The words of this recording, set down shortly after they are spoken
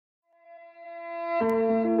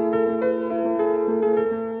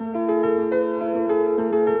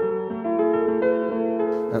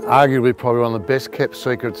Arguably probably one of the best kept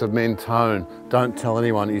secrets of Mentone, don't tell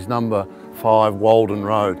anyone, is number 5 Walden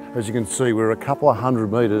Road. As you can see, we're a couple of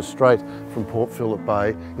 100 metres straight from Port Phillip Bay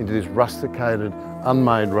into this rusticated,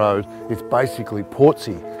 unmade road. It's basically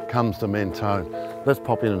Portsea comes to Mentone. Let's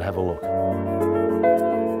pop in and have a look.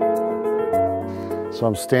 So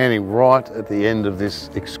I'm standing right at the end of this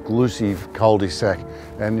exclusive cul-de-sac,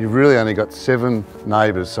 and you've really only got 7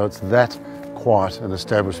 neighbours, so it's that quiet an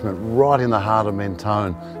establishment right in the heart of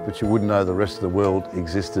Mentone, but you wouldn't know the rest of the world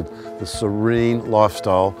existed. The serene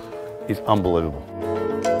lifestyle is unbelievable.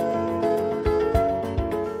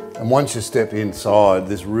 And once you step inside,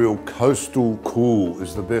 this real coastal cool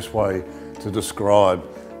is the best way to describe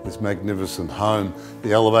this magnificent home.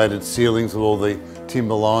 The elevated ceilings with all the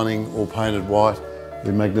timber lining all painted white,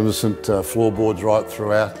 the magnificent floorboards right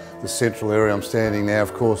throughout. The central area I'm standing now,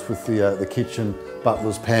 of course, with the kitchen,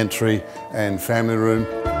 butler's pantry and family room.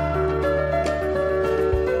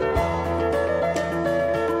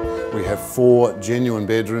 We have 4 genuine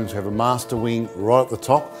bedrooms. We have a master wing right at the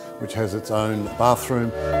top, which has its own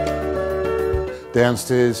bathroom.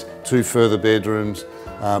 Downstairs, 2 further bedrooms,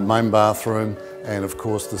 main bathroom, and of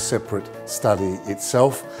course the separate study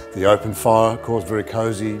itself. The open fire, of course, very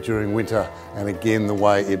cosy during winter, and again the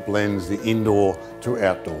way it blends the indoor to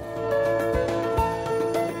outdoor.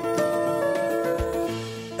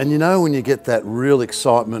 And you know when you get that real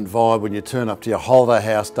excitement vibe when you turn up to your holiday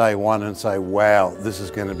house day one and say, wow, this is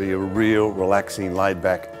going to be a real relaxing, laid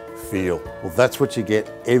back feel. Well, that's what you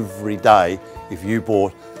get every day if you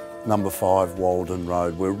bought number 5 Walden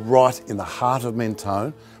Road. We're right in the heart of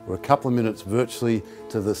Mentone. We're a couple of minutes virtually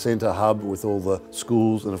to the centre hub with all the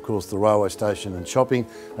schools and of course the railway station and shopping.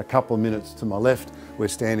 A couple of minutes to my left, we're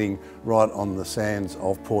standing right on the sands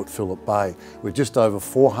of Port Phillip Bay. We're just over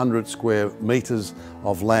 400 square metres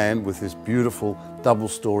of land with this beautiful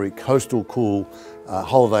double-storey coastal cool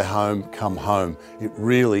holiday home come home. It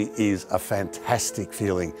really is a fantastic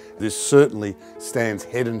feeling. This certainly stands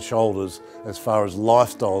head and shoulders as far as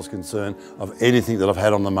lifestyle is concerned of anything that I've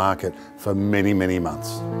had on the market for many, many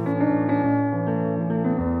months.